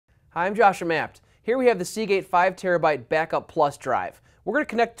Hi, I'm Josh from Apt. Here we have the Seagate 5TB Backup Plus drive. We're going to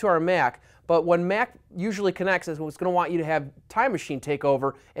connect to our Mac, but when Mac usually connects, it's going to want you to have Time Machine take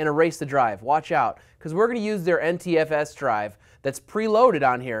over and erase the drive. Watch out, because we're going to use their NTFS drive that's preloaded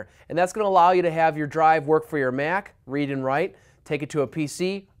on here, and that's going to allow you to have your drive work for your Mac, read and write, take it to a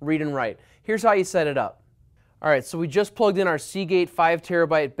PC, read and write. Here's how you set it up. Alright, so we just plugged in our Seagate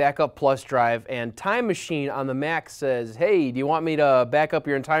 5TB Backup Plus drive, and Time Machine on the Mac says, hey, do you want me to back up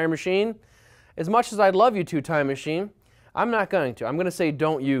your entire machine? As much as I'd love you to, Time Machine, I'm not going to. I'm going to say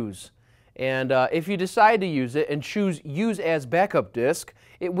don't use. And if you decide to use it and choose Use as Backup Disk,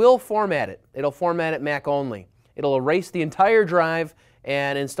 it will format it. It'll format it Mac only. It'll erase the entire drive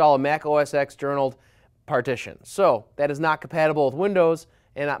and install a Mac OSX journaled partition. So that is not compatible with Windows,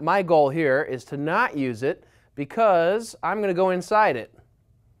 and my goal here is to not use it because I'm going to go inside it.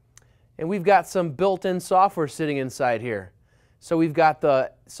 And we've got some built-in software sitting inside here. So we've got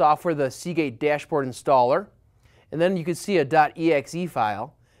the software, the Seagate Dashboard Installer, and then you can see a .exe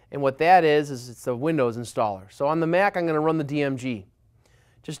file, and what that is it's a Windows installer. So on the Mac, I'm going to run the DMG.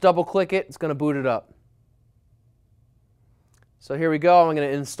 Just double-click it, it's going to boot it up. So here we go, I'm going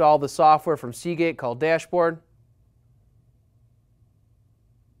to install the software from Seagate called Dashboard.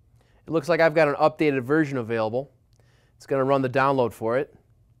 It looks like I've got an updated version available. It's going to run the download for it.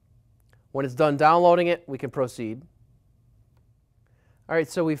 When it's done downloading it, we can proceed. Alright,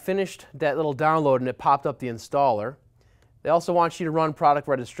 so we finished that little download and it popped up the installer. They also want you to run product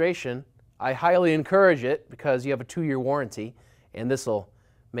registration. I highly encourage it because you have a 2-year warranty, and this will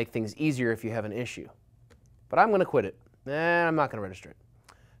make things easier if you have an issue. But I'm going to quit it. I'm not going to register it.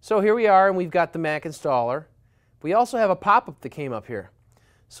 So here we are, and we've got the Mac installer. We also have a pop-up that came up here.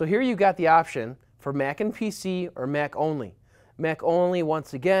 So here you've got the option for Mac and PC or Mac only. Mac only,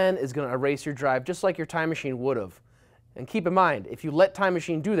 once again, is going to erase your drive just like your Time Machine would have. And keep in mind, if you let Time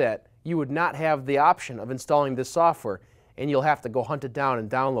Machine do that, you would not have the option of installing this software, and you'll have to go hunt it down and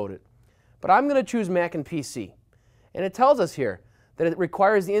download it. But I'm going to choose Mac and PC. And it tells us here that it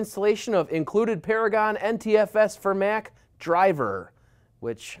requires the installation of included Paragon NTFS for Mac driver,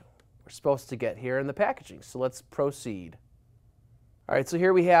 which we're supposed to get here in the packaging. So let's proceed. Alright, so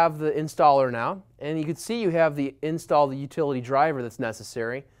here we have the installer now, and you can see you have the installed utility driver that's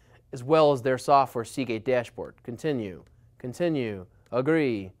necessary, as well as their software Seagate Dashboard. Continue, continue,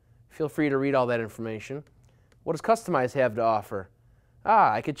 agree. Feel free to read all that information. What does Customize have to offer?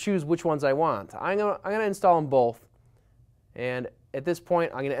 I could choose which ones I want. I'm gonna install them both, and at this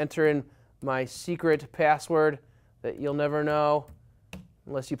point I'm going to enter in my secret password that you'll never know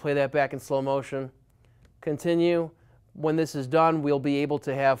unless you play that back in slow motion. Continue. When this is done, we'll be able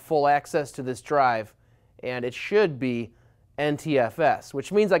to have full access to this drive, and it should be NTFS,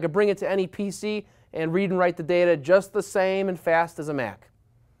 which means I could bring it to any PC and read and write the data just the same and fast as a Mac.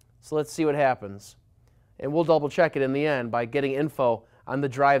 So let's see what happens. And we'll double check it in the end by getting info on the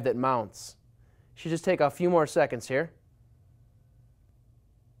drive that mounts. Should just take a few more seconds here.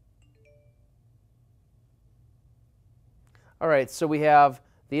 Alright, so we have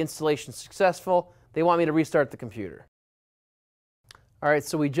the installation successful. They want me to restart the computer. Alright,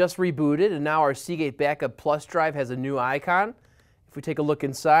 so we just rebooted, and now our Seagate Backup Plus drive has a new icon. If we take a look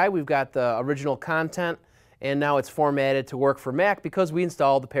inside, we've got the original content, and now it's formatted to work for Mac because we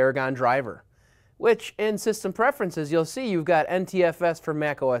installed the Paragon driver, which in System Preferences, you'll see you've got NTFS for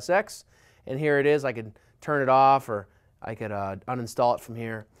Mac OS X, and here it is. I could turn it off, or I could uninstall it from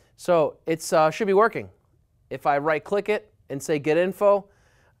here. So it should be working. If I right-click it and say Get Info,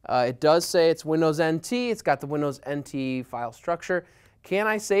 it does say it's Windows NT. It's got the Windows NT file structure. Can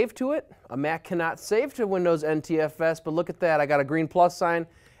I save to it? A Mac cannot save to Windows NTFS, but look at that. I got a green plus sign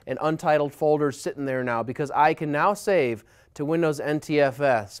and untitled folders sitting there now because I can now save to Windows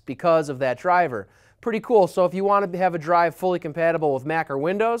NTFS because of that driver. Pretty cool. So if you want to have a drive fully compatible with Mac or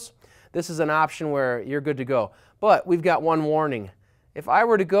Windows, this is an option where you're good to go. But we've got one warning. If I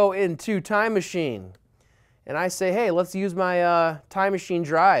were to go into Time Machine and I say, hey, let's use my Time Machine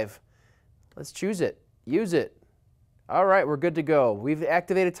drive. Let's choose it. Use it. All right, we're good to go. We've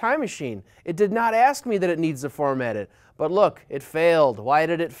activated Time Machine. It did not ask me that it needs to format it. But look, it failed. Why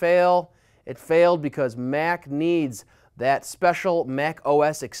did it fail? It failed because Mac needs that special Mac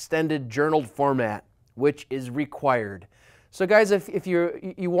OS extended journaled format, which is required. So guys, if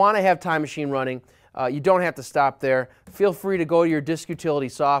you want to have Time Machine running, you don't have to stop there. Feel free to go to your Disk Utility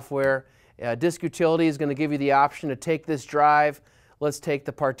software. Disk Utility is going to give you the option to take this drive. Let's take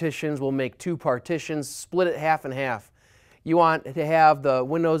the partitions. We'll make 2 partitions, split it half and half. You want to have the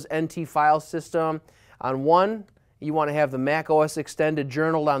Windows NT file system on one. You want to have the Mac OS extended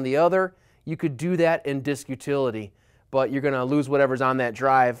journaled on the other. You could do that in Disk Utility. but you're going to lose whatever's on that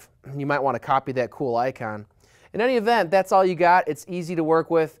drive. You might want to copy that cool icon. In any event, that's all you got. It's easy to work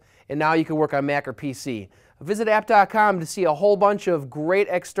with, and now you can work on Mac or PC. Visit app.com to see a whole bunch of great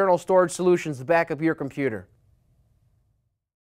external storage solutions to back up your computer.